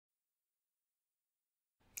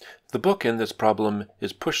The book in this problem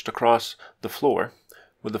is pushed across the floor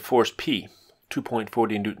with a force P,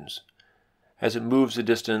 2.40 newtons, as it moves a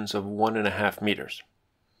distance of 1.5 meters.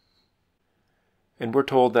 And we're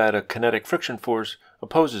told that a kinetic friction force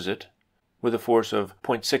opposes it with a force of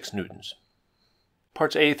 0.6 newtons.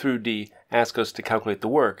 Parts A through D ask us to calculate the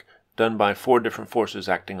work done by 4 different forces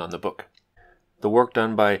acting on the book. The work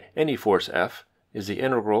done by any force F is the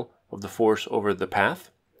integral of the force over the path.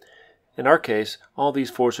 In our case, all these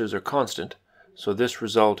forces are constant, so this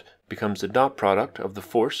result becomes the dot product of the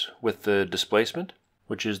force with the displacement,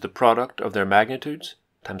 which is the product of their magnitudes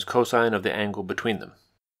times cosine of the angle between them.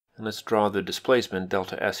 And let's draw the displacement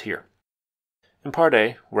delta S here. In part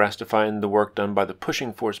A, we're asked to find the work done by the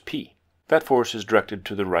pushing force P. That force is directed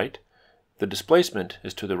to the right, the displacement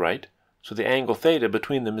is to the right, so the angle theta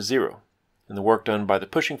between them is 0. And the work done by the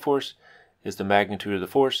pushing force is the magnitude of the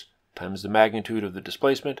force times the magnitude of the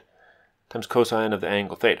displacement times cosine of the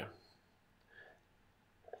angle theta.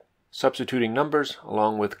 Substituting numbers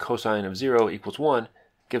along with cosine of 0 equals 1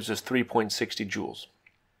 gives us 3.60 joules.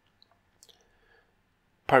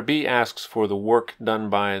 Part B asks for the work done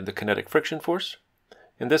by the kinetic friction force.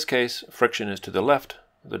 In this case, friction is to the left,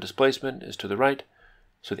 the displacement is to the right,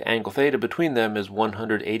 so the angle theta between them is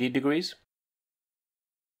 180 degrees.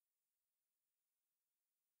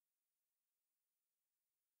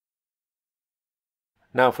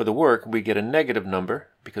 Now for the work, we get a negative number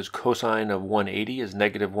because cosine of 180 is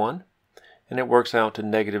negative 1, and it works out to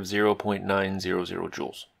negative 0.900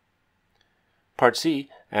 joules. Part C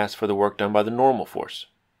asks for the work done by the normal force.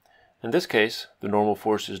 In this case, the normal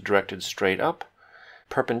force is directed straight up,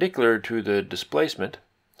 perpendicular to the displacement,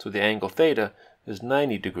 so the angle theta is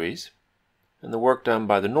 90 degrees, and the work done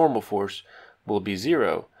by the normal force will be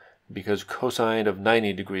 0 because cosine of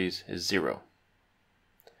 90 degrees is 0.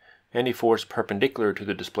 Any force perpendicular to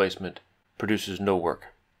the displacement produces no work.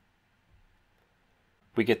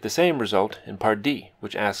 We get the same result in part D,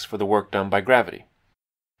 which asks for the work done by gravity.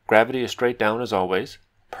 Gravity is straight down as always,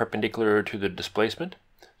 perpendicular to the displacement,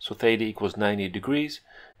 so theta equals 90 degrees,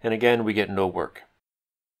 and again we get no work.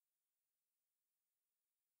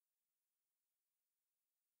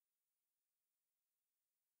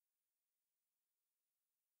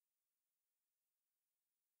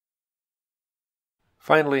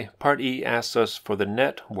 Finally, part E asks us for the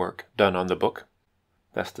net work done on the book.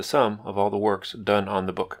 That's the sum of all the works done on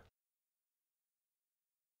the book.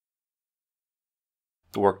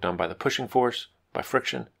 The work done by the pushing force, by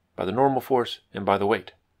friction, by the normal force, and by the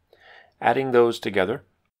weight. Adding those together,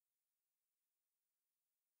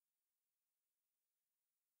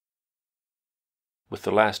 with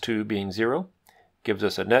the last two being 0, gives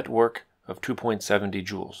us a net work of 2.70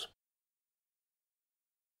 joules.